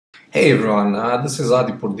Hey everyone, this is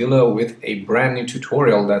Adi Purdila with a brand new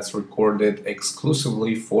tutorial that's recorded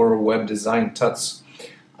exclusively for web design tuts.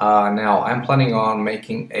 Now, I'm planning on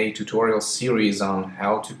making a tutorial series on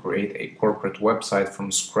how to create a corporate website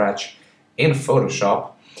from scratch in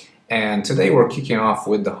Photoshop. And today we're kicking off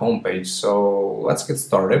with the homepage, so let's get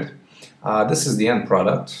started. This is the end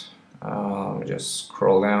product. Let me just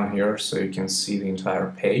scroll down here so you can see the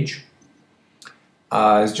entire page.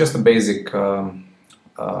 It's just a basic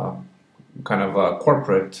kind of a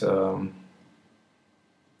corporate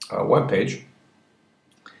web page,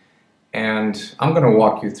 and I'm going to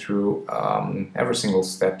walk you through every single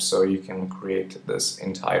step so you can create this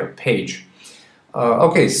entire page.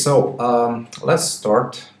 Okay, so let's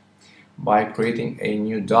start by creating a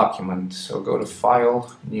new document. So go to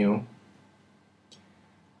File, New.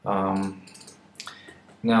 Now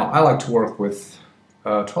I like to work with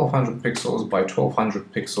 1200 pixels by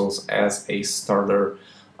 1200 pixels as a starter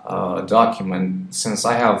document. Since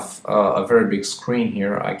I have a very big screen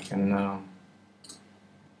here, I can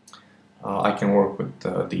work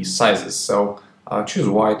with these sizes. So choose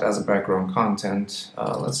white as a background content.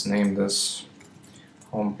 Let's name this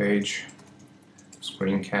homepage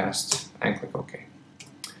Screencast and click OK.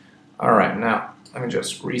 Alright, now let me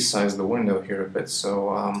just resize the window here a bit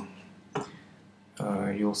so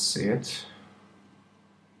you'll see it.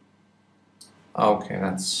 Okay,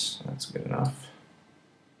 that's good enough.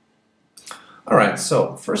 Alright,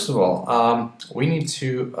 so first of all, we need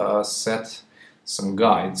to set some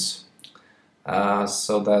guides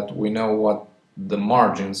so that we know what the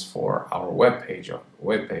margins for our web page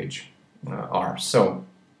are. So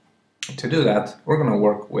to do that, we're going to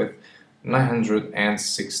work with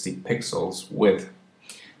 960 pixels width.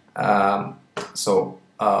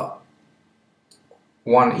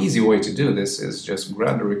 One easy way to do this is just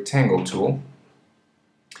grab the rectangle tool,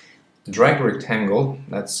 drag the rectangle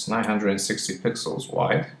that's 960 pixels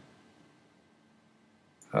wide.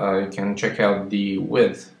 You can check out the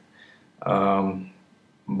width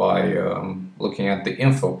by looking at the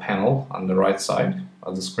info panel on the right side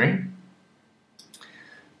of the screen.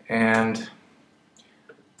 And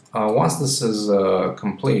once this is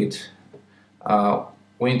complete,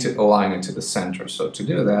 we need to align it to the center. So to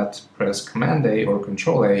do that, press Command A or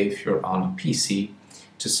Control A if you're on a PC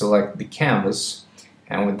to select the canvas.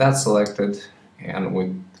 And with that selected and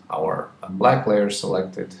with our black layer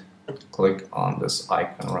selected, click on this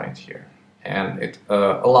icon right here. And it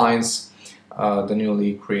aligns the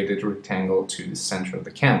newly created rectangle to the center of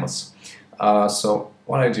the canvas. So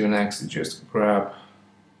what I do next is just grab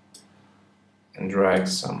and drag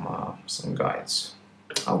some guides.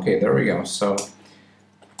 Okay, there we go. So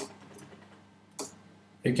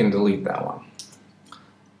you can delete that one.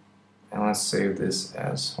 And let's save this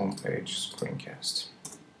as homepage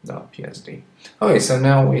screencast.psd. Okay, so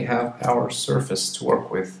now we have our surface to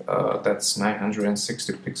work with. That's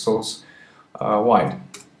 960 pixels wide.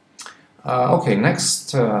 Okay, next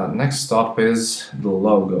stop is the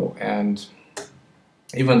logo, and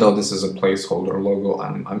even though this is a placeholder logo,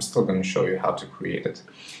 I'm still going to show you how to create it.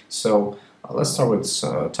 So let's start with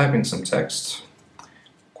typing some text,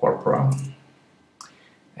 Corpora,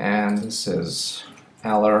 and this is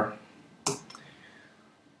Aller,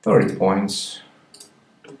 30 points,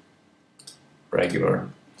 regular,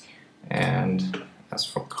 and as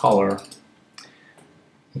for color,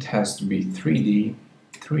 it has to be 3D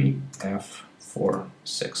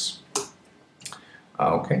 3F46.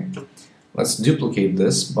 Okay, let's duplicate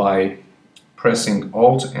this by pressing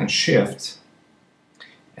Alt and Shift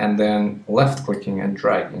and then left clicking and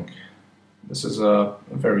dragging. This is a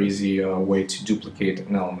very easy way to duplicate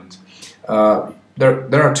an element.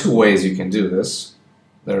 There are two ways you can do this.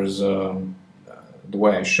 There's the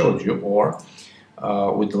way I showed you, or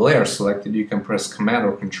with the layer selected you can press Command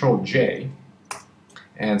or Control J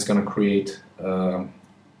and it's going to create a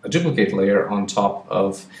duplicate layer on top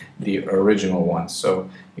of the original one. So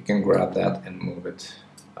you can grab that and move it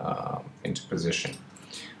into position.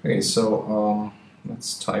 Okay, so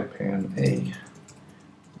let's type in a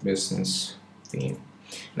business theme.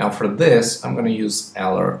 Now for this, I'm going to use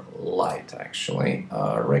Aller Light actually.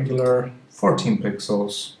 Regular 14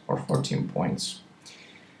 pixels or 14 points.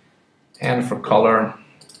 And for color,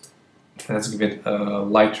 let's give it a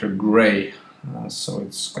lighter gray. So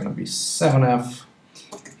it's going to be 7F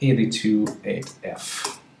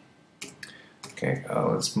 828F. Okay,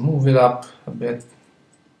 let's move it up a bit.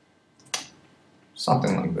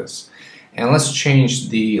 Something like this. And let's change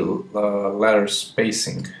the letter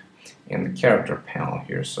spacing in the character panel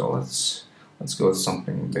here. So let's go with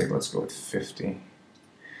something big. Let's go with 50.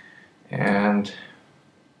 And I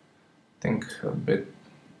think a bit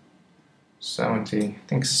 70, I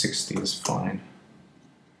think 60 is fine.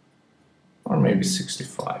 Or maybe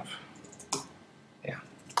 65. Yeah,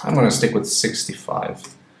 I'm gonna stick with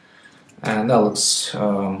 65. And that looks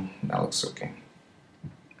okay.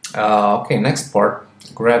 Okay, next part,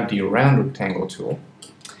 grab the round rectangle tool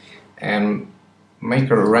and make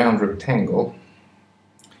a round rectangle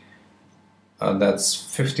that's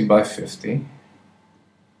 50 by 50,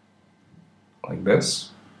 like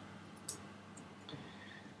this.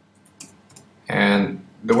 And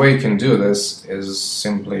the way you can do this is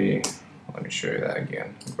simply, let me show you that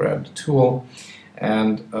again. Grab the tool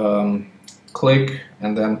and click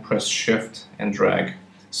and then press Shift and drag,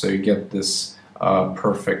 so you get this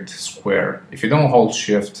perfect square. If you don't hold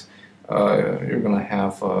Shift, you're gonna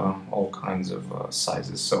have all kinds of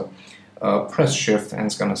sizes. So press Shift and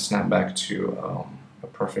it's gonna snap back to a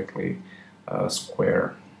perfectly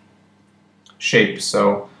square shape.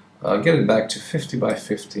 So get it back to 50 by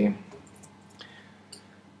 50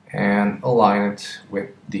 and align it with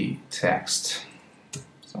the text.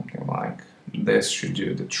 Something like this should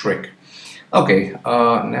do the trick. Okay,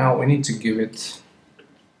 now we need to give it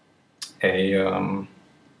a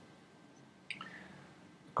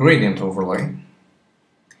gradient overlay,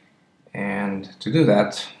 and to do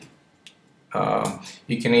that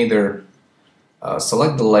you can either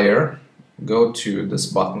select the layer, go to this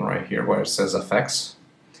button right here where it says effects,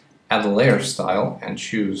 add a layer style and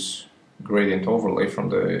choose gradient overlay from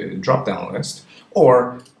the drop-down list,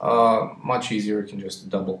 or much easier, you can just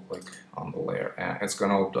double click on the layer and it's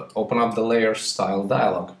going to open up the layer style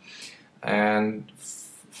dialog, and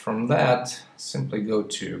from that simply go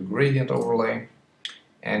to gradient overlay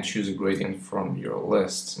and choose a gradient from your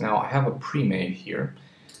list. Now I have a pre-made here,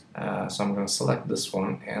 so I'm going to select this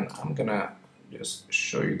one and I'm going to just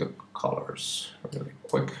show you the colors really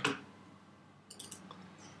quick.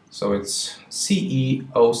 So it's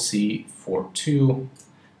CEOC42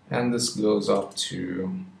 and this goes up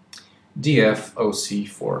to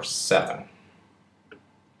DFOC47.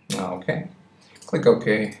 Okay, click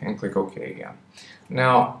OK and click OK again.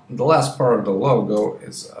 Now the last part of the logo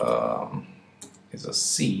is a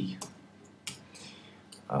C.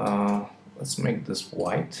 Let's make this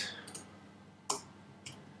white.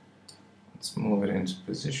 Let's move it into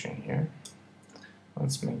position here.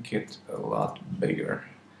 Let's make it a lot bigger.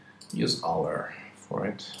 Use Alt for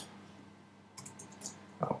it.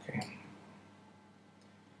 Okay.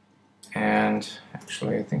 And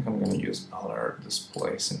actually I think I'm going to use Alt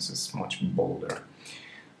display since it's much bolder.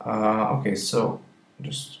 Okay, so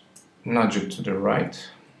just nudge it to the right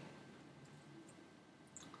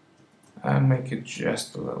and make it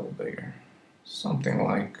just a little bigger. Something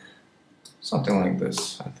like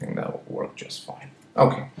this. I think that will work just fine.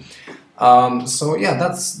 Okay. So yeah,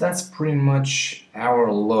 that's pretty much our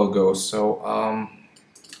logo. So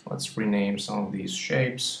let's rename some of these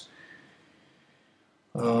shapes.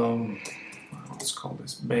 Let's call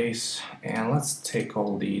this base, and let's take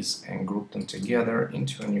all these and group them together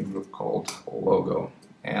into a new group called logo,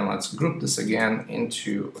 and let's group this again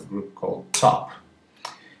into a group called top.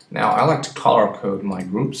 Now I like to color code my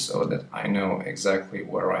groups so that I know exactly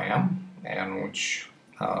where I am and which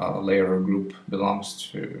layer or group belongs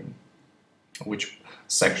to which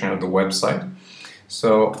section of the website.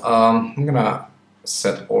 So I'm gonna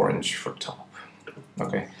set orange for top.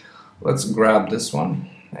 Okay, let's grab this one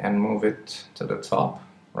and move it to the top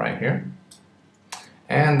right here,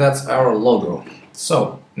 and that's our logo.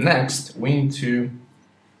 So next we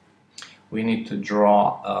need to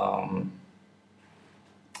draw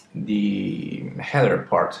the header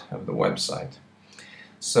part of the website.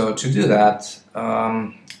 So to do that,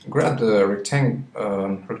 grab the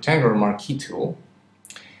rectangular marquee tool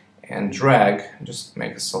and drag, just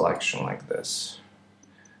make a selection like this.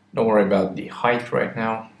 Don't worry about the height right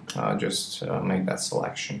now, just make that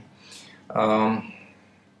selection. So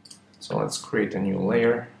let's create a new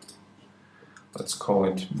layer. Let's call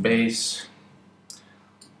it base.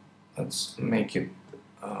 Let's make it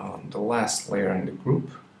the last layer in the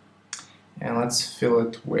group, and let's fill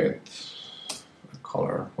it with a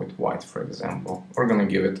color with white, for example. We're going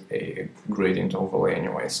to give it a gradient overlay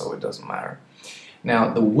anyway, so it doesn't matter.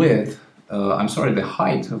 Now the width, the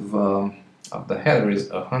height of the header is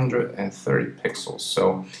 130 pixels.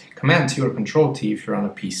 So Command T or Control T if you're on a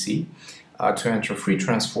PC to enter free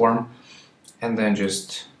transform, and then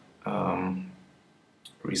just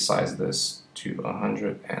resize this to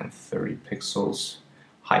 130 pixels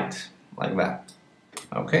height, like that.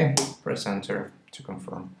 Okay, press enter to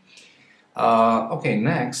confirm. Okay,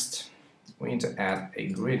 next we need to add a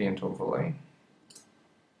gradient overlay.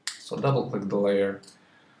 So double click the layer,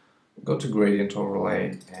 go to gradient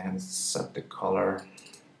overlay and set the color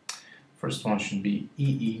First one should be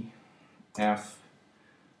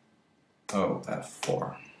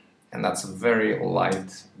EEFOF4, and that's a very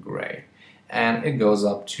light gray, and it goes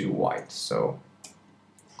up to white. So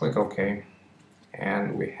click OK,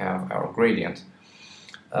 and we have our gradient.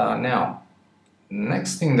 Now,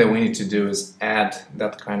 next thing that we need to do is add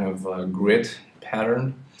that kind of grid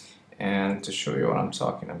pattern. And to show you what I'm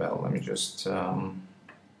talking about, let me just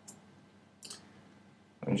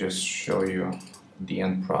show you the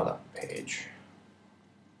end product page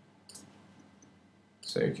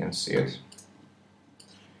so you can see it.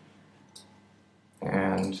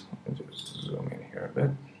 And let me just zoom in here a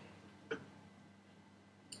bit.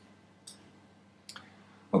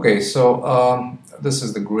 Okay, so this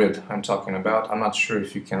is the grid I'm talking about. I'm not sure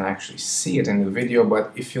if you can actually see it in the video,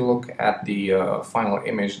 but if you look at the final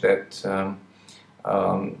image that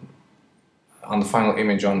on the final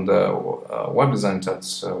image on the Web Design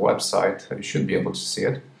Tuts website, you should be able to see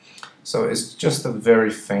it. So it's just a very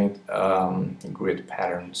faint grid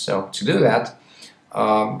pattern. So to do that,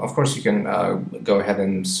 of course you can go ahead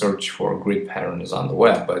and search for grid patterns on the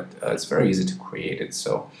web, but it's very easy to create it.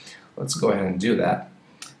 So let's go ahead and do that.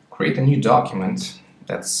 Create a new document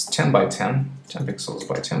that's 10 by 10, 10 pixels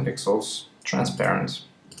by 10 pixels, transparent.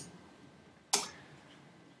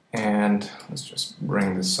 And let's just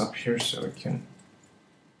bring this up here so we can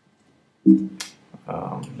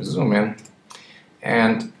zoom in.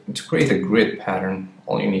 And to create a grid pattern,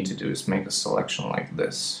 all you need to do is make a selection like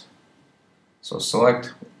this. So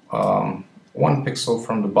select 1 pixel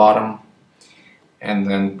from the bottom, and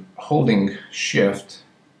then holding Shift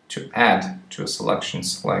to add to a selection,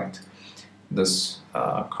 select this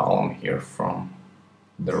column here from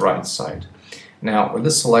the right side. Now with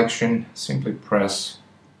this selection, simply press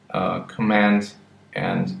Command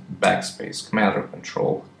and backspace, Command or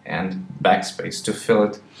Control and backspace to fill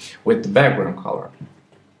it with the background color.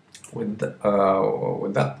 With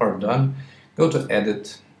that part done, go to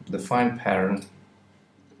Edit, Define Pattern,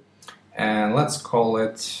 and let's call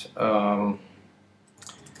it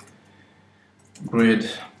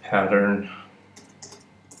grid pattern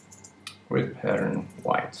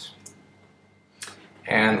white.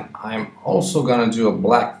 And I'm also gonna do a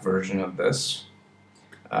black version of this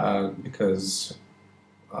because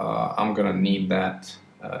I'm gonna need that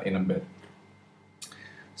in a bit.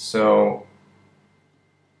 So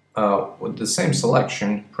with the same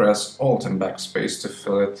selection, press Alt and backspace to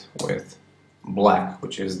fill it with black,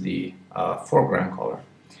 which is the foreground color.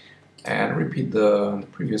 And repeat the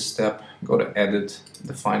previous step, go to Edit,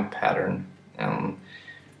 Define Pattern, and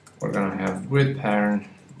we're going to have grid pattern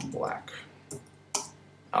black.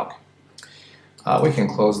 Okay. We can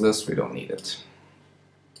close this, we don't need it.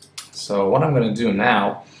 So what I'm going to do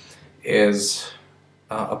now is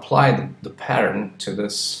apply the pattern to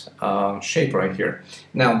this shape right here.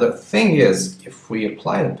 Now the thing is, if we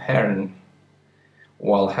apply the pattern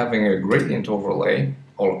while having a gradient overlay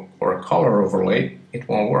or a color overlay, it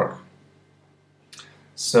won't work.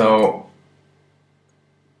 So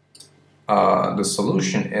the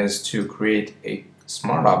solution is to create a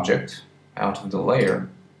smart object out of the layer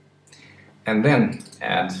and then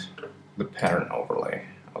add the pattern overlay,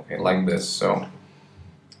 okay, like this. So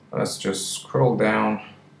let's just scroll down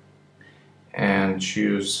and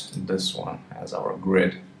choose this one as our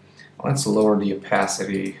grid. Let's lower the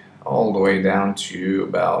opacity all the way down to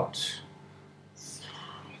about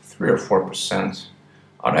 3 or 4%.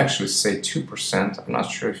 I'd actually say 2%. I'm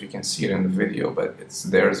not sure if you can see it in the video, but it's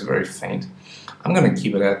there. It's very faint. I'm going to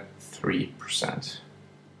keep it at 3%,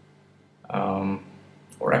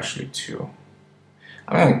 or actually 2.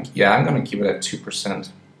 I'm going to keep it at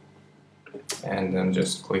 2%, and then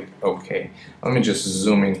just click OK. Let me just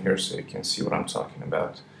zoom in here so you can see what I'm talking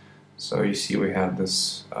about. So you see we have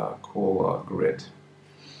this cool grid.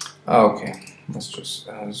 Okay, let's just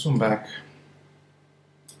zoom back.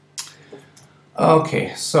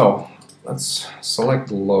 Okay, so let's select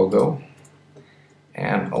the logo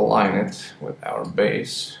and align it with our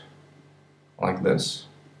base like this.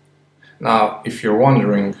 Now, if you're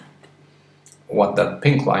wondering what that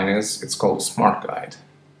pink line is, it's called Smart Guide.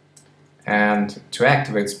 And to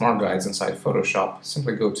activate Smart Guides inside Photoshop,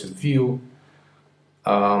 simply go to View,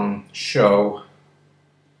 Show,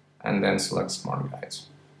 and then select Smart Guides.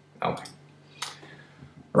 Okay.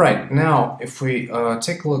 Right, now if we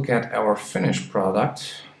take a look at our finished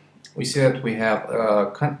product, we see that we have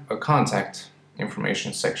a contact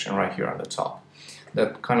information section right here on the top.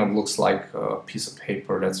 That kind of looks like a piece of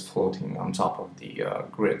paper that's floating on top of the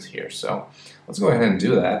grid here. So let's go ahead and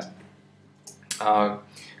do that.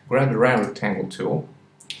 Grab the round rectangle tool,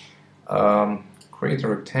 create a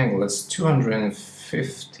rectangle that's 250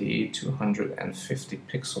 250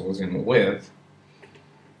 pixels in width.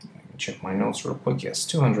 Let me check my notes real quick. Yes,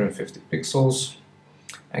 250 pixels,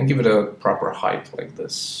 and give it a proper height like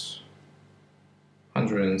this.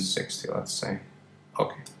 160, let's say.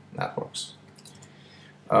 Okay, that works.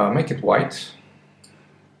 Make it white.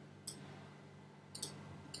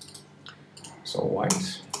 So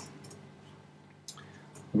white.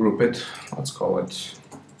 Group it. Let's call it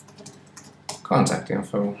contact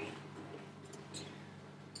info.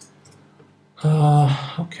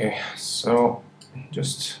 Okay, so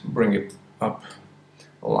just bring it up,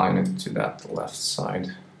 align it to that left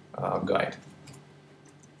side guide.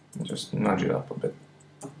 Just nudge it up a bit.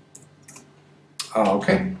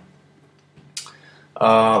 Okay.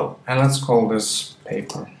 And let's call this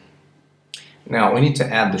paper. Now we need to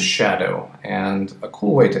add the shadow, and a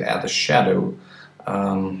cool way to add the shadow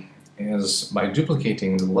is by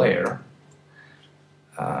duplicating the layer.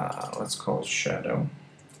 Let's call it shadow.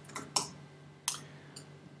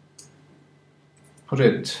 Put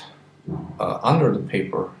it under the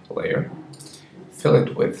paper layer, fill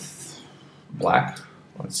it with black,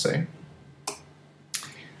 let's say,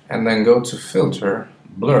 and then go to Filter,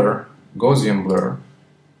 Blur, Gaussian Blur.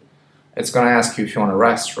 It's going to ask you if you want to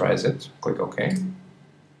rasterize it. Click OK.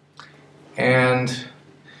 And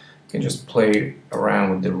you can just play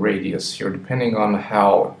around with the radius here, depending on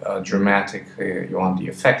how dramatic you want the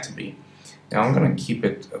effect to be. Now I'm going to keep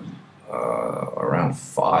it around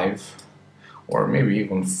 5, or maybe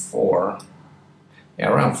even 4. Yeah,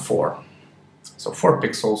 around 4. So 4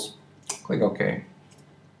 pixels. Click OK.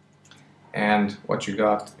 And what you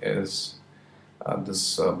got is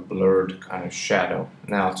this blurred kind of shadow.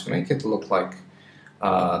 Now, to make it look like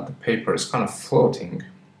the paper is kind of floating,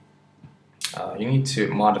 you need to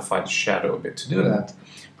modify the shadow a bit. To do that,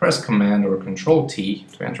 press Command or Control T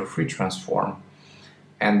to enter Free Transform,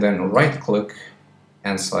 and then right-click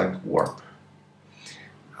and select Warp.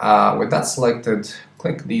 With that selected,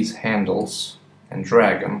 click these handles and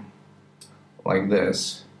drag them like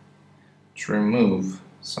this to remove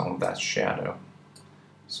some of that shadow.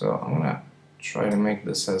 So I'm going to try to make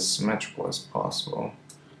this as symmetrical as possible.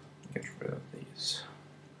 Get rid of these.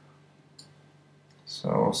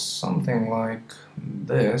 So something like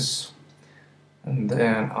this, and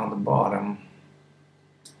then on the bottom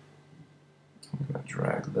I'm going to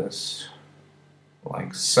drag this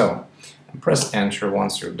like so, and press Enter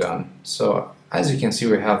once you're done. So as you can see,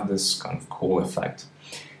 we have this kind of cool effect,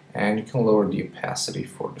 and you can lower the opacity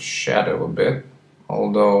for the shadow a bit,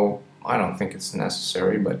 although I don't think it's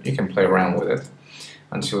necessary, but you can play around with it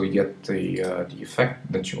until you get the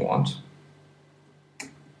effect that you want.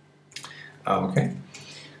 Okay,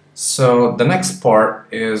 so the next part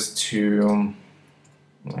is to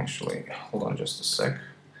actually, hold on just a sec,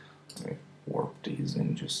 let me warp these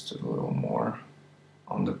in just a little more.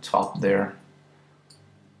 On the top there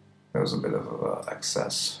was a bit of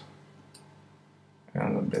excess,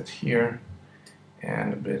 and a bit here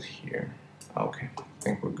and a bit here. Okay, I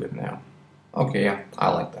think we're good now. Okay, yeah, I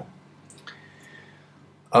like that.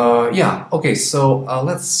 Yeah, okay, so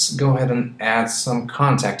let's go ahead and add some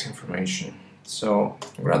contact information. So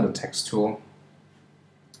grab the text tool.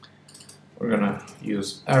 We're gonna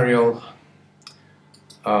use Arial,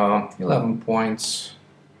 11 points,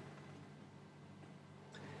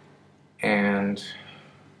 and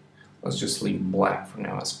let's just leave black for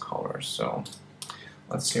now as color. So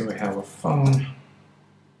let's say we have a phone.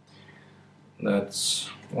 That's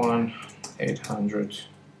 1-800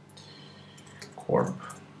 Corp.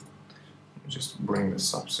 Let me just bring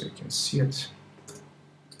this up so you can see it.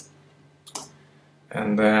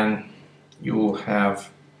 And then you will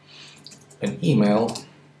have an email,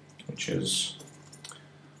 which is,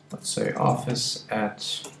 let's say,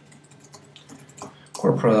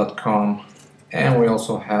 office@corpora.com, and we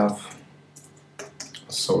also have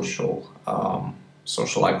a social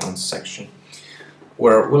icons section,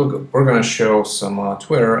 where we're going to show some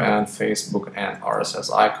Twitter and Facebook and RSS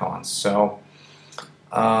icons. So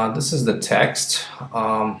this is the text.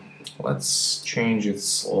 Let's change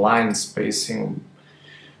its line spacing.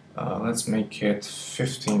 Let's make it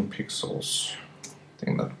 15 pixels. I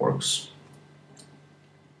think that works.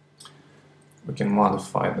 We can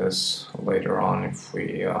modify this later on if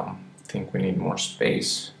we think we need more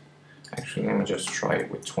space. Actually, let me just try it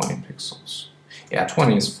with 20 pixels. Yeah,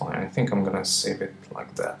 20 is fine. I think I'm gonna save it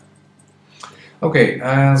like that. Okay,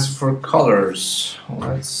 as for colors,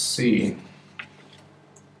 let's see.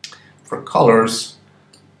 For colors,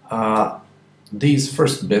 these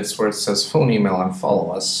first bits where it says phone, email, and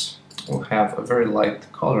follow us will have a very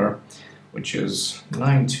light color, which is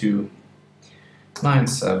 92,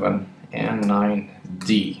 97, and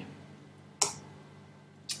 9D.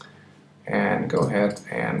 and go ahead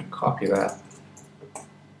and copy that.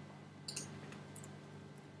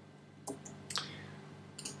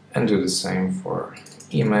 And do the same for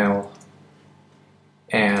email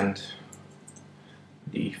and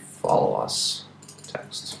the follow us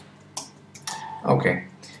text. Okay.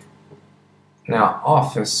 Now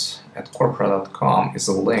office@corpora.com is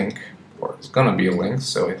a link, or it's gonna be a link,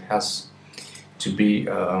 so it has to be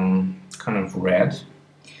kind of red.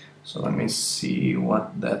 So let me see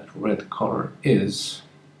what that red color is.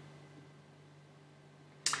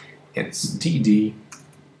 It's DD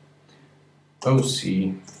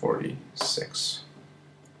OC46.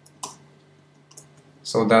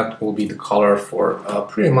 So that will be the color for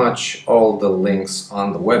pretty much all the links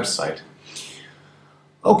on the website.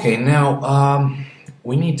 Okay, now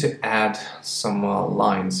we need to add some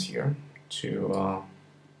lines here to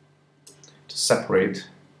separate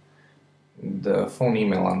the phone,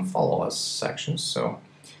 email, and follow us sections. So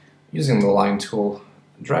using the line tool,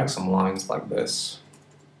 drag some lines like this,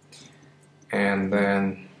 and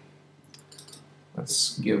then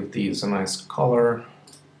let's give these a nice color.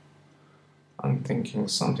 I'm thinking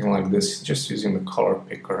something like this, just using the color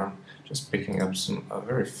picker. I'm just picking up a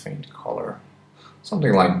very faint color,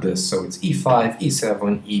 something like this. So it's E5,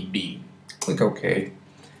 E7, EB. Click OK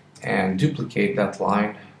and duplicate that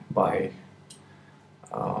line by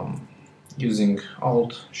using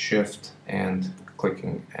Alt, Shift, and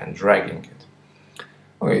clicking and dragging it.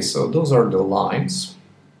 Okay, so those are the lines.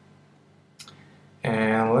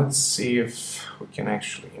 And let's see if we can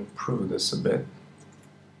actually improve this a bit.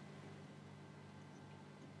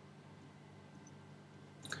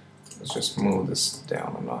 Let's just move this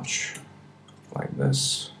down a notch, like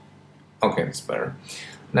this. Okay, that's better.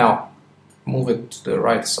 Now, move it to the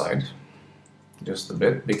right side, just a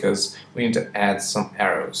bit, because we need to add some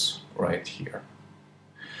arrows right here.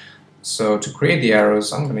 So to create the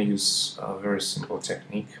arrows, I'm going to use a very simple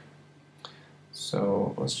technique.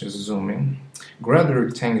 So let's just zoom in. Grab the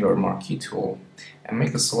rectangular marquee tool and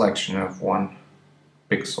make a selection of 1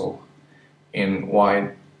 pixel in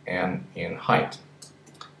wide and in height.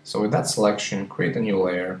 So with that selection, create a new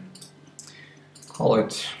layer, call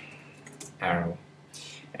it arrow,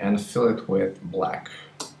 and fill it with black.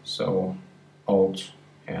 So Alt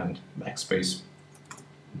and backspace.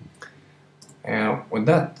 And with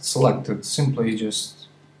that selected, simply just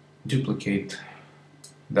duplicate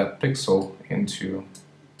that pixel into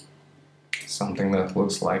something that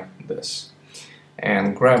looks like this.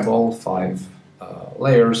 And grab all 5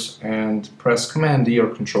 layers and press Command D or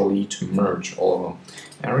Control E to merge all of them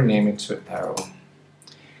and rename it to arrow.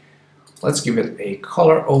 Let's give it a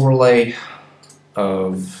color overlay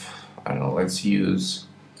of, I don't know, let's use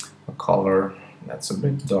a color that's a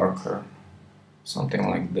bit darker, something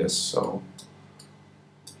like this. So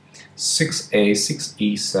 6A,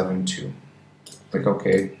 6E72. Click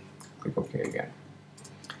OK, click OK again.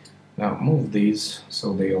 Now move these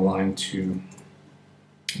so they align to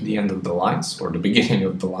the end of the lines, or the beginning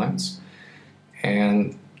of the lines,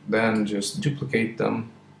 and then just duplicate them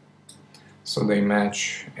so they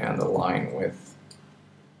match and align with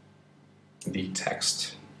the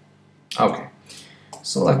text. Okay,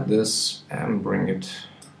 select this and bring it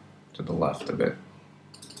to the left a bit.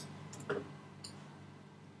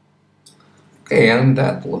 Okay, and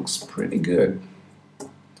that looks pretty good.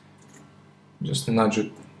 Just nudge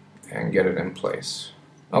it and get it in place.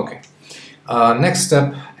 Okay. Next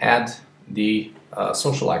step, add the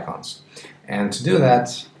social icons. And to do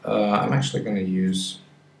that, I'm actually going to use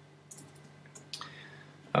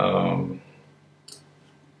a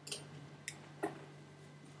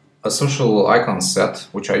social icon set,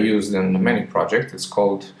 which I used in many projects. It's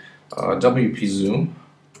called WP Zoom.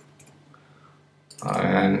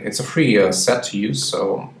 And it's a free set to use,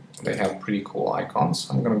 so they have pretty cool icons.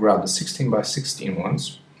 I'm going to grab the 16 by 16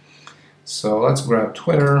 ones. So let's grab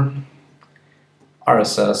Twitter,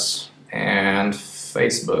 RSS, and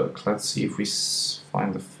Facebook. Let's see if we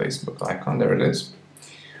find the Facebook icon. There it is.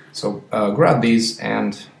 So grab these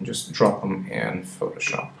and just drop them in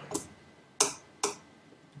Photoshop.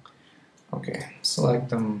 Okay, select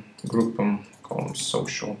them, group them, call them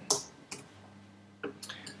social.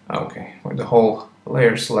 Okay, with the whole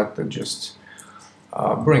layer selected, just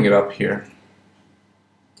bring it up here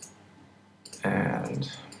and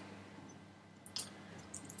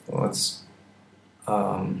let's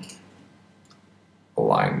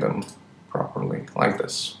align them properly like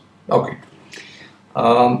this. Okay.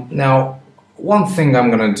 Now, one thing I'm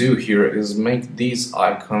gonna do here is make these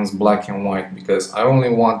icons black and white, because I only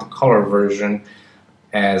want the color version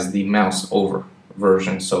as the mouse over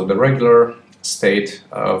version. So the regular state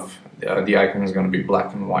of the icon is going to be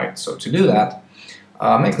black and white. So to do that,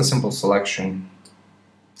 Make a simple selection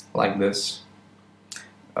like this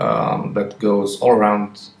that goes all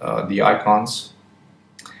around the icons,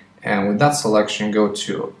 and with that selection go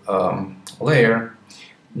to Layer,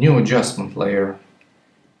 New Adjustment Layer,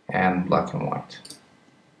 and Black and White,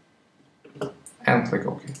 and click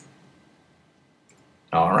OK.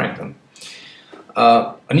 Alright then.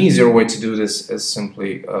 An easier way to do this is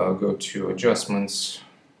simply go to Adjustments,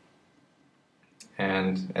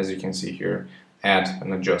 and as you can see here, add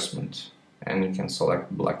an adjustment, and you can select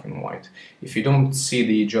Black and White. If you don't see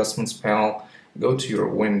the Adjustments panel, go to your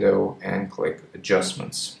window and click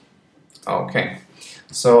Adjustments. Okay,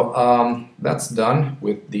 so that's done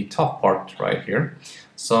with the top part right here.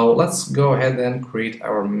 So let's go ahead and create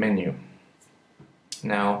our menu.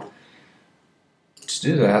 Now, to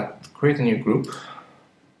do that, create a new group,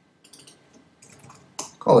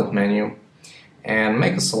 call it menu, and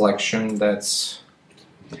make a selection that's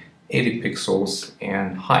 80 pixels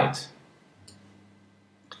in height.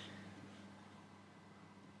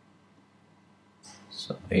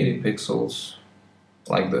 So 80 pixels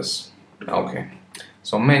like this. Okay,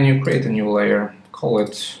 so menu, create a new layer, call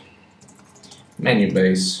it menu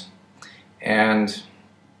base, and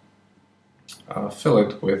fill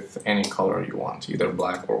it with any color you want, either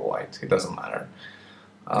black or white, it doesn't matter.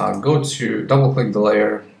 Go to double click the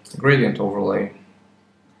layer, gradient overlay,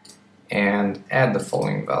 and add the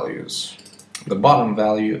following values. The bottom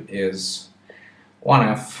value is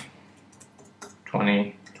 1F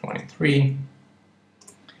 2023,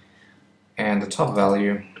 and the top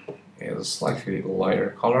value is slightly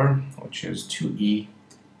lighter color, which is 2E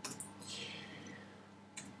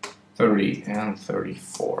 30 and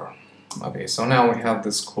 34. Okay, so now we have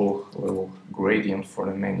this cool little gradient for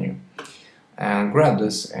the menu, and grab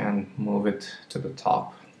this and move it to the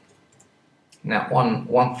top. Now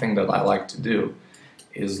one thing that I like to do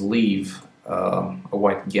is leave a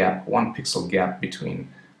white gap, 1 pixel gap between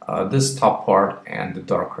this top part and the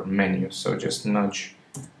darker menu, so just nudge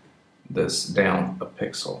this down a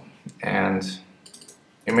pixel. And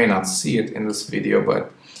you may not see it in this video,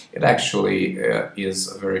 but it actually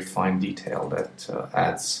is a very fine detail that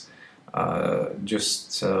adds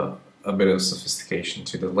just a bit of sophistication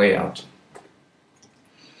to the layout.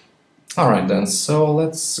 Alright then, so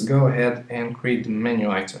let's go ahead and create the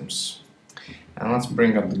menu items. And let's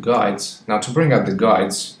bring up the guides. Now to bring up the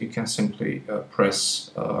guides, you can simply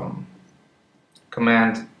press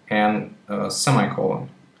Command and semicolon.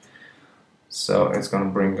 So it's going to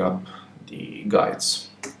bring up the guides.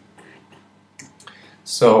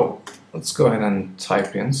 So let's go ahead and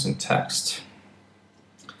type in some text.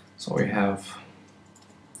 So we have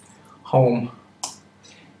home,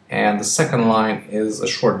 and the second line is a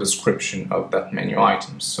short description of that menu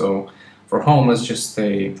item. So for home, let's just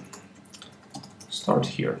say start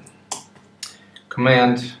here.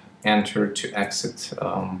 Command enter to exit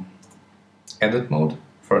edit mode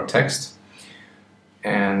for text.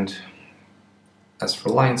 And as for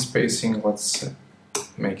line spacing, let's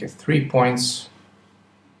make it 3 points.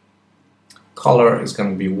 Color is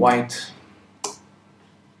going to be white,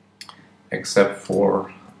 except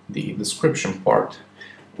for the description part,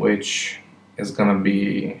 which is going to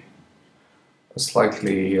be a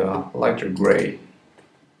slightly lighter gray.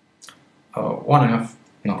 1F,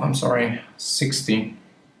 no, I'm sorry, 60,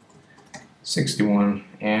 61,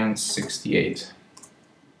 and 68.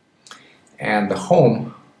 And the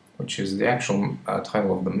home, which is the actual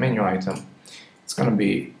title of the menu item, it's going to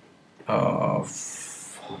be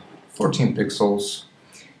 14 pixels,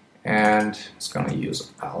 and it's going to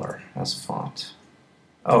use Valor as font.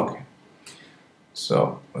 Okay,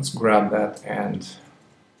 so let's grab that and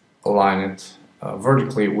align it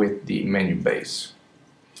vertically with the menu base.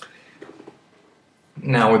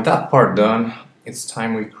 Now with that part done, it's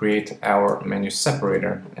time we create our menu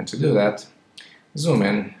separator, and to do that, zoom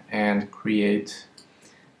in and create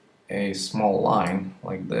a small line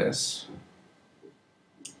like this,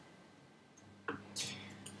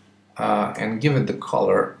 and give it the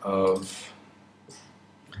color of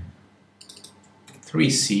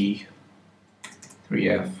 3C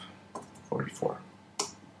 3F 44.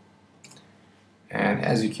 And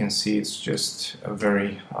as you can see, it's just a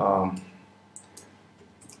very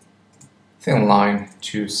thin line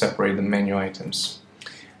to separate the menu items.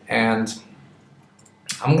 And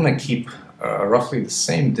I'm going to keep roughly the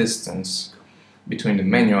same distance between the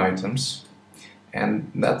menu items,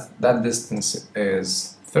 and that distance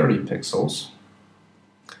is 30 pixels.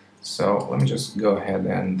 So let me just go ahead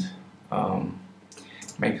and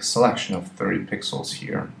make a selection of 30 pixels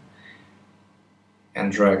here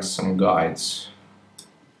and drag some guides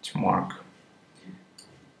to mark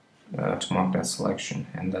that selection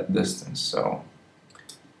and that distance. So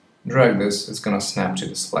drag this, it's gonna snap to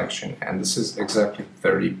the selection, and this is exactly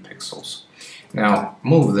 30 pixels. Now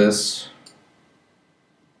move this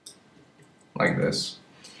like this,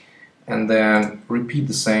 and then repeat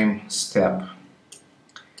the same step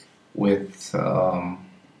with the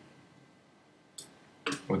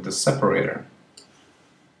separator.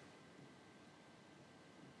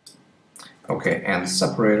 Okay, and the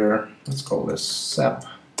separator, let's call this sep,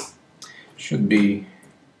 should be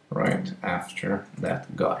right after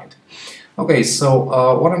that guide. Okay,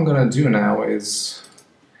 so what I'm gonna do now is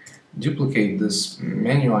duplicate this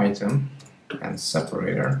menu item and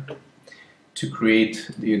separator to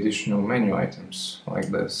create the additional menu items like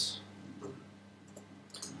this.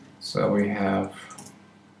 So we have,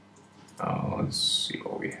 let's see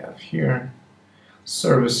what we have here,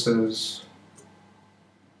 services,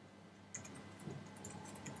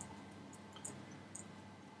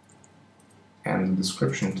 and the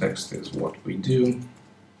description text is what we do,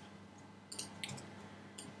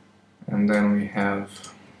 and then we have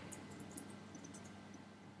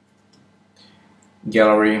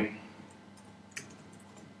gallery,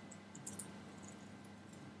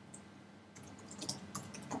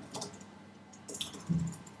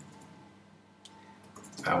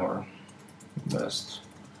 our best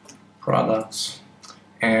products,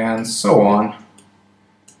 and so on.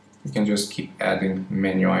 You can just keep adding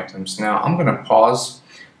menu items. Now I'm gonna pause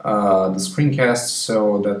the screencast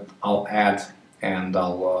so that I'll add and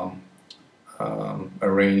I'll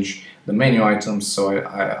arrange the menu items, so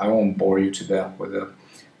I won't bore you to death with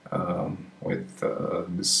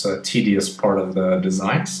this tedious part of the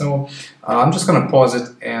design. So I'm just gonna pause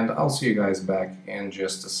it, and I'll see you guys back in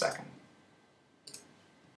just a second.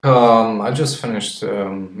 I just finished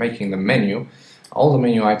making the menu, all the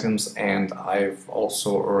menu items, and I've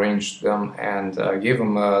also arranged them and gave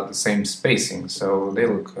them the same spacing, so they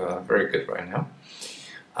look very good right now.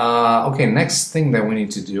 Okay, next thing that we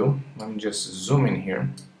need to do, let me just zoom in here.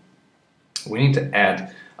 We need to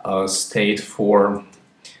add a state for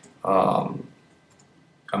a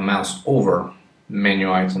mouse over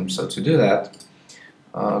menu item. So to do that,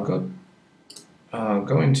 go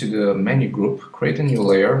into the menu group, create a new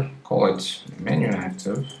layer, call it menu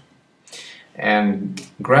active, and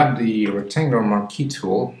grab the rectangular marquee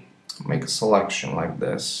tool, make a selection like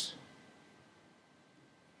this,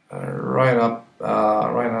 right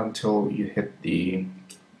until you hit the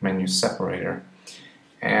menu separator,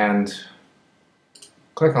 and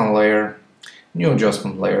click on layer, new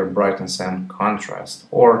adjustment layer, brightness and contrast,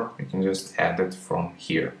 or you can just add it from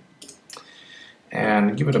here,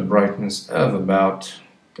 and give it a brightness of about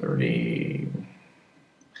 30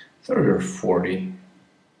 or 40.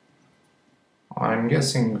 I'm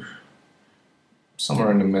guessing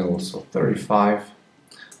somewhere in the middle, so 35.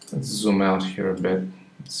 Let's zoom out here a bit,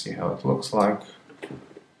 let's see how it looks like.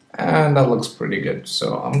 And that looks pretty good,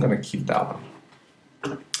 so I'm gonna keep that one.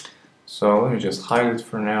 So let me just hide it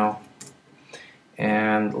for now,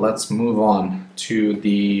 and let's move on to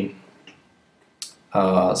the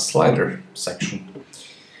slider section.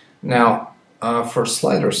 Now, for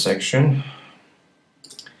slider section,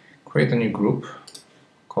 create a new group,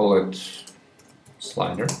 call it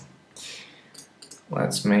slider.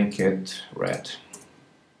 Let's make it red.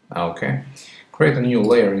 Okay. Create a new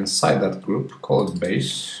layer inside that group, call it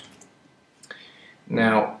base.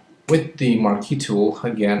 Now, with the marquee tool,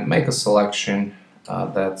 again, make a selection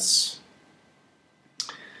that's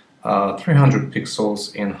 300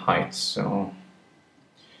 pixels in height. So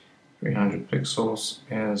 300 pixels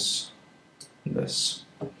is this.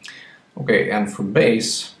 Okay, and for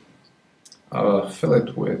base, fill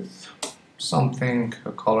it with something,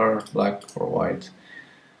 a color, black or white,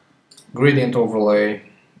 gradient overlay,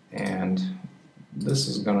 and this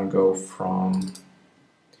is gonna go from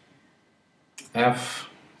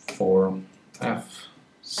F4,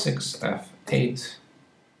 F6, F8,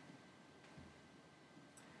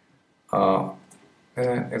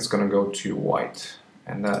 and it's gonna go to white,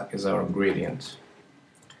 and that is our gradient.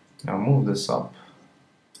 Now move this up,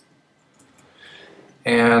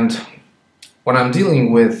 and when I'm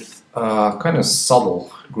dealing with kind of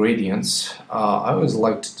subtle gradients, I always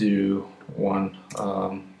like to do one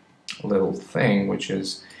little thing, which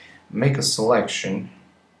is make a selection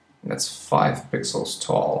that's 5 pixels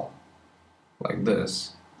tall, like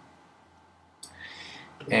this,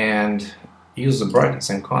 and use the brightness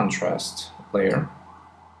and contrast layer,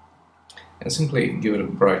 and simply give it a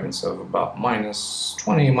brightness of about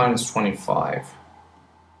 -20, -25,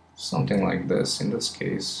 something like this in this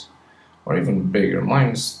case, or even bigger,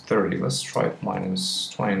 -30. Let's try it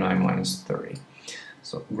 -29, -30.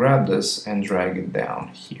 So grab this and drag it down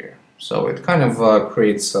here. So it kind of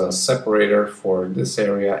creates a separator for this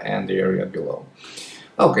area and the area below.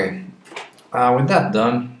 Okay, with that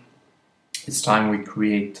done, it's time we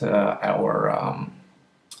create our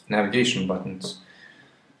navigation buttons.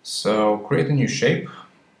 So create a new shape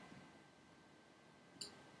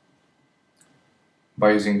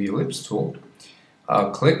by using the ellipse tool.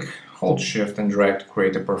 Click, hold shift and drag to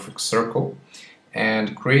create a perfect circle,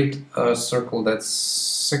 and create a circle that's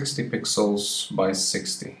 60 pixels by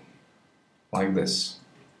 60, like this.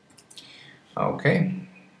 Okay,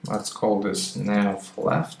 let's call this nav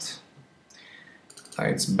left.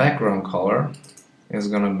 Its background color is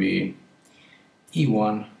gonna be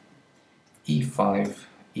E1, E5,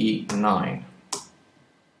 E9,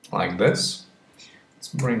 like this. Let's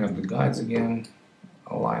bring up the guides again,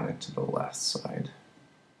 align it to the left side,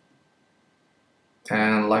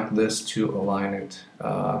 and like this to align it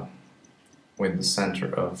with the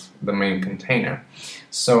center of the main container.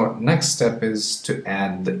 So next step is to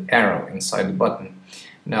add the arrow inside the button.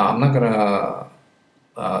 Now I'm not gonna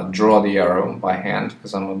draw the arrow by hand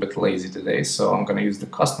because I'm a bit lazy today, so I'm gonna use the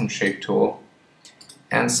custom shape tool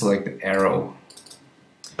and select the arrow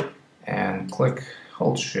and click,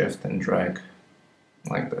 hold shift and drag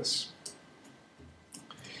like this.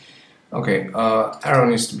 Okay, arrow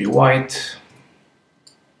needs to be white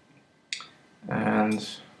and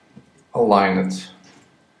align it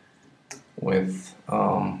with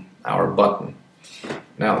our button.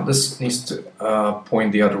 Now this needs to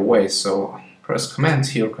point the other way, so press Command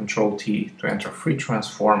T or Control T to enter free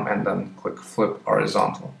transform and then click flip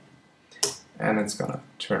horizontal. And it's gonna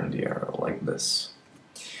turn the arrow like this.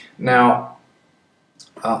 Now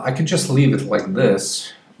I could just leave it like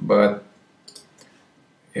this, but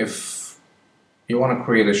if you want to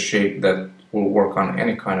create a shape that will work on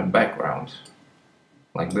any kind of background,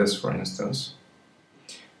 like this for instance,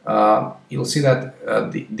 you'll see that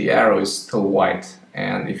the arrow is still white,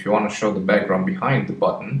 and if you want to show the background behind the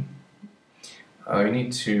button, you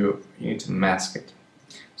need to mask it.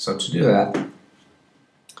 So to do that,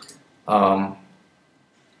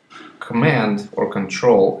 Command or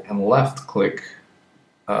Control and left click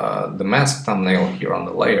the mask thumbnail here on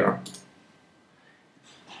the layer,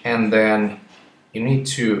 and then you need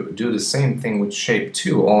to do the same thing with shape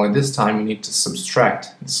 2, only this time you need to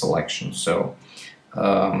subtract the selection. So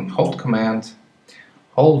hold Command,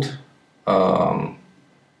 hold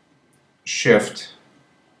Shift,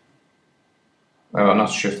 not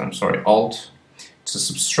Shift, I'm sorry, Alt to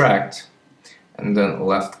subtract, and then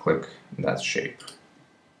left click that shape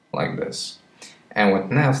like this. And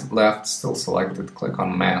with nav left still selected, click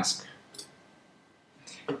on mask,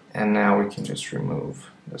 and now we can just remove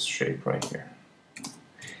this shape right here.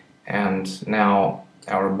 And now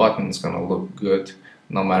our button is going to look good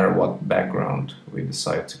no matter what background we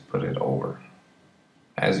decide to put it over,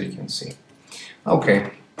 as you can see.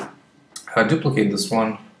 Okay, duplicate this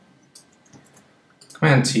one,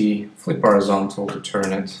 Command T, flip horizontal to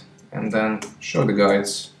turn it, and then show the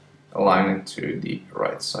guides, align it to the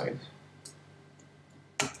right side.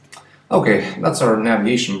 Okay, that's our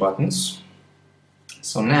navigation buttons.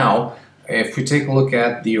 So now, if we take a look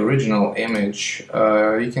at the original image,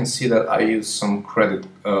 you can see that I used some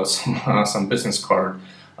some business card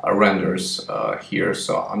renders here.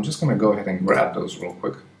 So I'm just going to go ahead and grab those real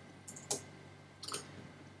quick.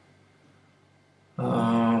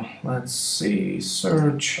 Let's see,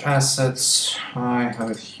 search assets. I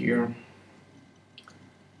have it here.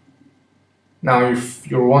 Now, if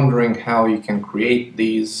you're wondering how you can create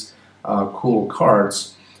these cool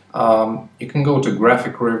cards, you can go to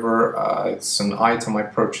Graphic River. It's an item I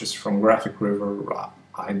purchased from Graphic River.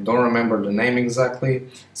 I don't remember the name exactly.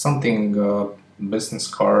 Something business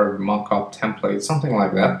card, mock-up, template, something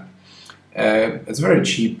like that. It's very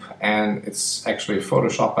cheap and it's actually a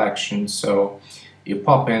Photoshop action. So you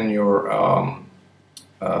pop in your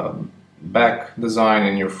back design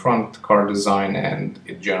and your front card design, and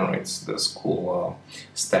it generates this cool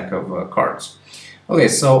stack of cards. Okay,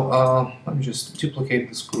 so let me just duplicate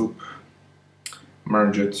this group,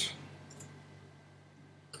 merge it,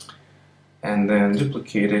 and then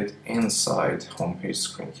duplicate it inside homepage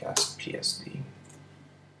screencast PSD.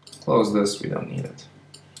 Close this, we don't need it.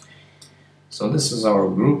 So this is our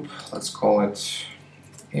group. Let's call it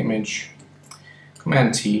image,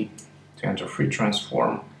 Command T to enter free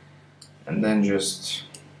transform, and then just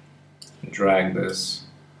drag this.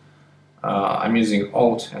 I'm using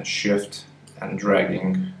Alt and Shift and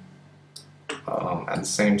dragging at the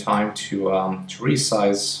same time to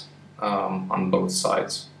resize on both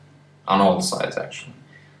sides, on all sides actually.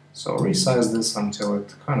 So resize this until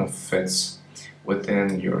it kind of fits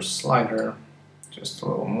within your slider, just a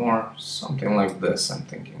little more, something like this I'm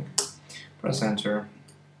thinking. press enter,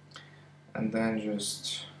 and then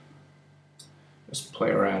just play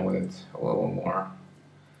around with it a little more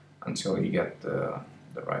until you get the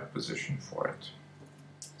right position for it.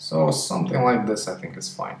 So something like this I think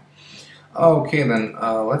is fine. Okay, then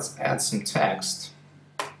let's add some text.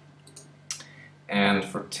 And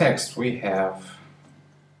for text we have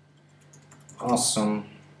awesome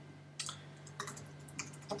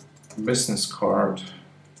business card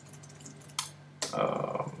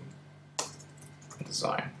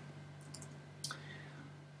design.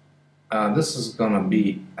 This is gonna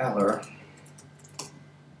be Eller,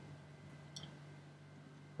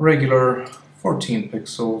 regular 14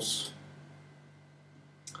 pixels,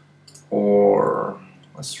 or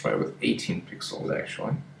let's try with 18 pixels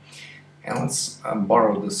actually. And let's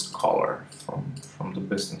borrow this color from the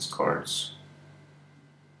business cards.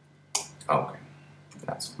 Okay,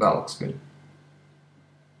 that looks good.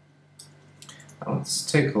 Now let's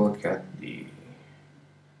take a look at the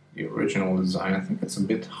original design. I think it's a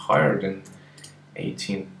bit higher than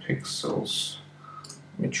 18 pixels.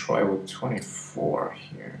 Let me try with 24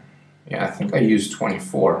 here. Yeah, I think I used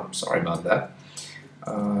 24. Sorry about that.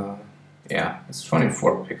 Yeah, it's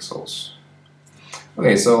 24 pixels.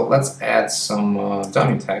 Okay, so let's add some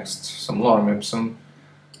dummy text, some lorem ipsum,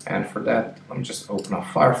 and for that, let me just open up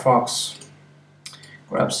Firefox,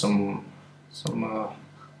 grab some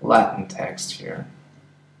Latin text here,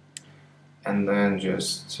 and then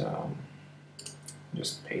just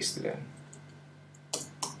paste it in.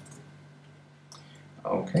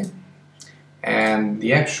 Okay, and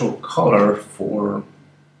the actual color for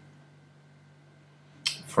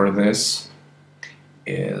this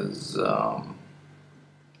is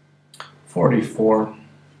 44,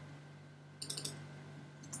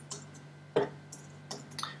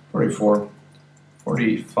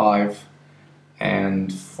 45,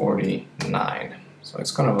 and 49. So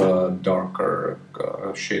it's kind of a darker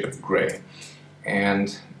shade of gray,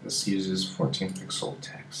 and this uses 14 pixel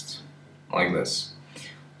text like this.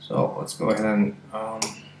 So let's go ahead and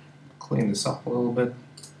clean this up a little bit.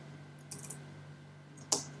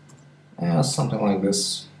 Yeah, something like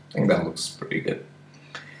this. I think that looks pretty good.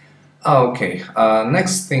 Okay,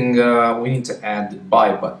 next thing we need to add the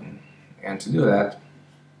buy button, and to do that,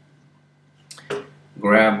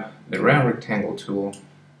 grab the round rectangle tool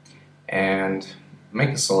and make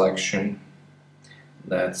a selection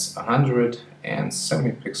that's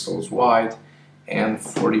 170 pixels wide and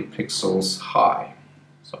 40 pixels high.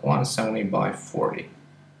 So 170 by 40,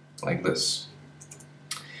 like this.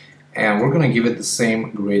 And we're going to give it the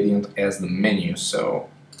same gradient as the menu, so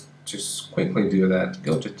just quickly do that.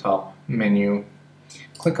 Go to top menu,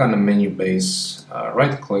 click on the menu base,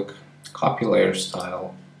 right click, copy layer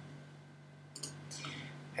style,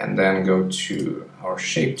 and then go to our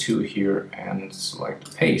shape 2 here and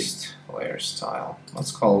select paste layer style.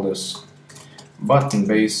 Let's call this button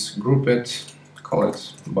base, group it, call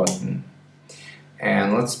it button,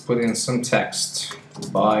 and let's put in some text.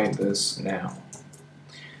 Buy this now.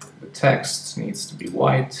 The text needs to be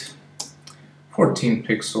white, 14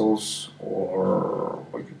 pixels, or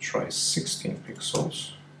we could try 16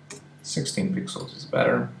 pixels. 16 pixels is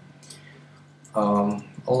better.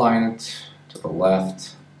 Align it to the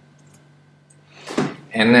left.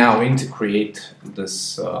 And now we need to create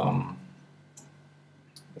this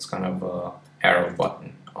this kind of arrow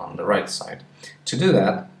button on the right side. To do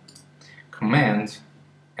that, Command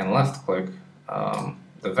and left click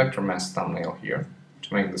the vector mask thumbnail here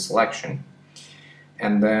to make the selection,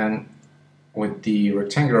 and then with the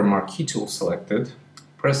rectangular marquee tool selected,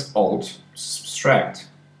 press Alt, subtract,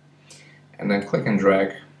 and then click and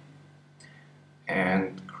drag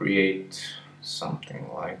and create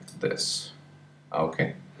something like this.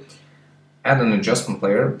 Okay. Add an adjustment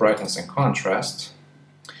layer, brightness and contrast.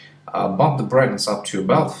 Bump the brightness up to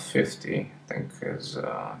about 50, I think is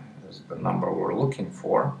the number we're looking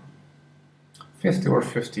for. 50 or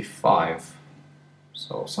 55.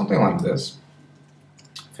 So something like this.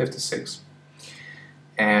 56.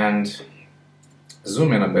 And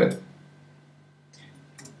zoom in a bit.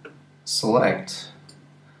 Select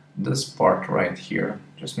this part right here.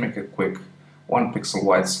 Just make a quick 1 pixel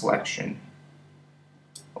wide selection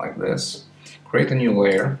like this. Create a new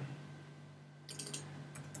layer.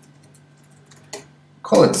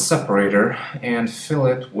 Call it separator and fill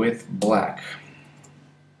it with black.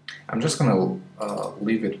 I'm just gonna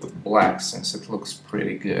leave it with black since it looks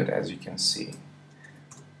pretty good, as you can see.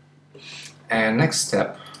 And next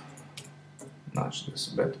step, notch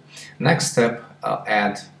this a bit. Next step, I'll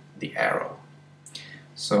add the arrow.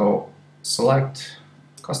 So select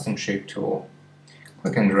custom shape tool,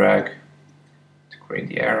 click and drag to create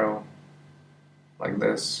the arrow like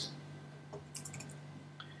this.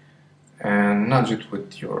 and nudge it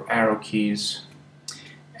with your arrow keys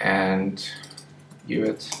and give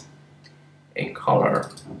it a color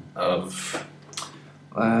of,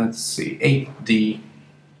 let's see, 8D.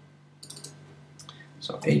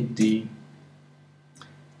 So 8D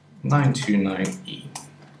 929E.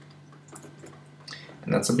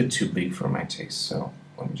 And that's a bit too big for my taste, so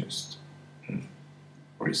let me just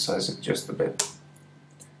resize it just a bit.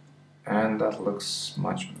 And that looks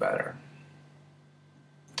much better.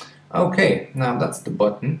 Okay, now that's the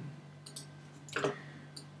button.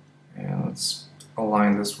 And let's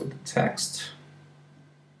align this with the text.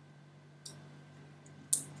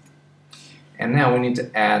 And now we need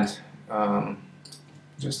to add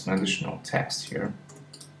just an additional text here.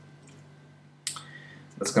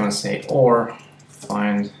 That's going to say, or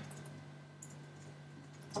find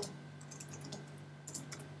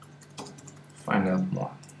out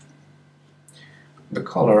more. The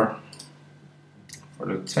color for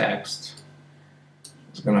the text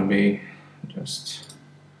is going to be just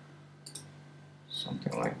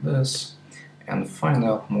something like this, and find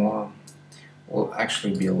out more will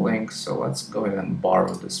actually be a link. So let's go ahead and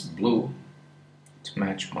borrow this blue to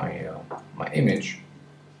match my my image.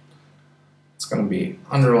 It's going to be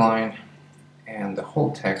underline, and the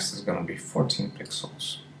whole text is going to be 14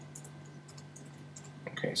 pixels.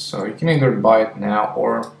 Okay, so you can either buy it now,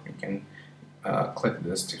 or you can click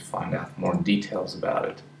this to find out more details about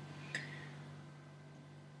it.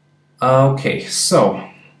 Okay, so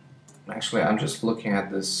actually I'm just looking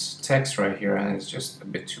at this text right here, and it's just a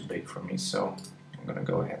bit too big for me, so I'm going to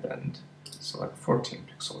go ahead and select 14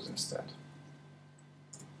 pixels instead.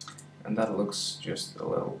 And that looks just a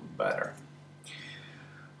little better.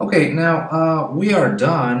 Okay, now we are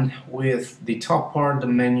done with the top part, the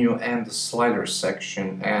menu, and the slider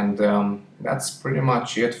section, and that's pretty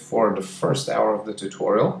much it for the first hour of the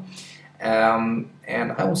tutorial. And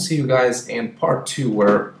I will see you guys in part 2,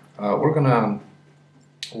 where we're gonna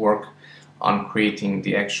work on creating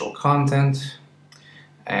the actual content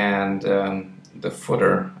and the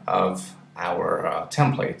footer of our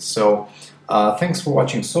template. So thanks for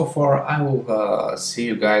watching so far. I will see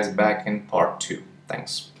you guys back in part 2.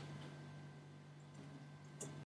 Thanks.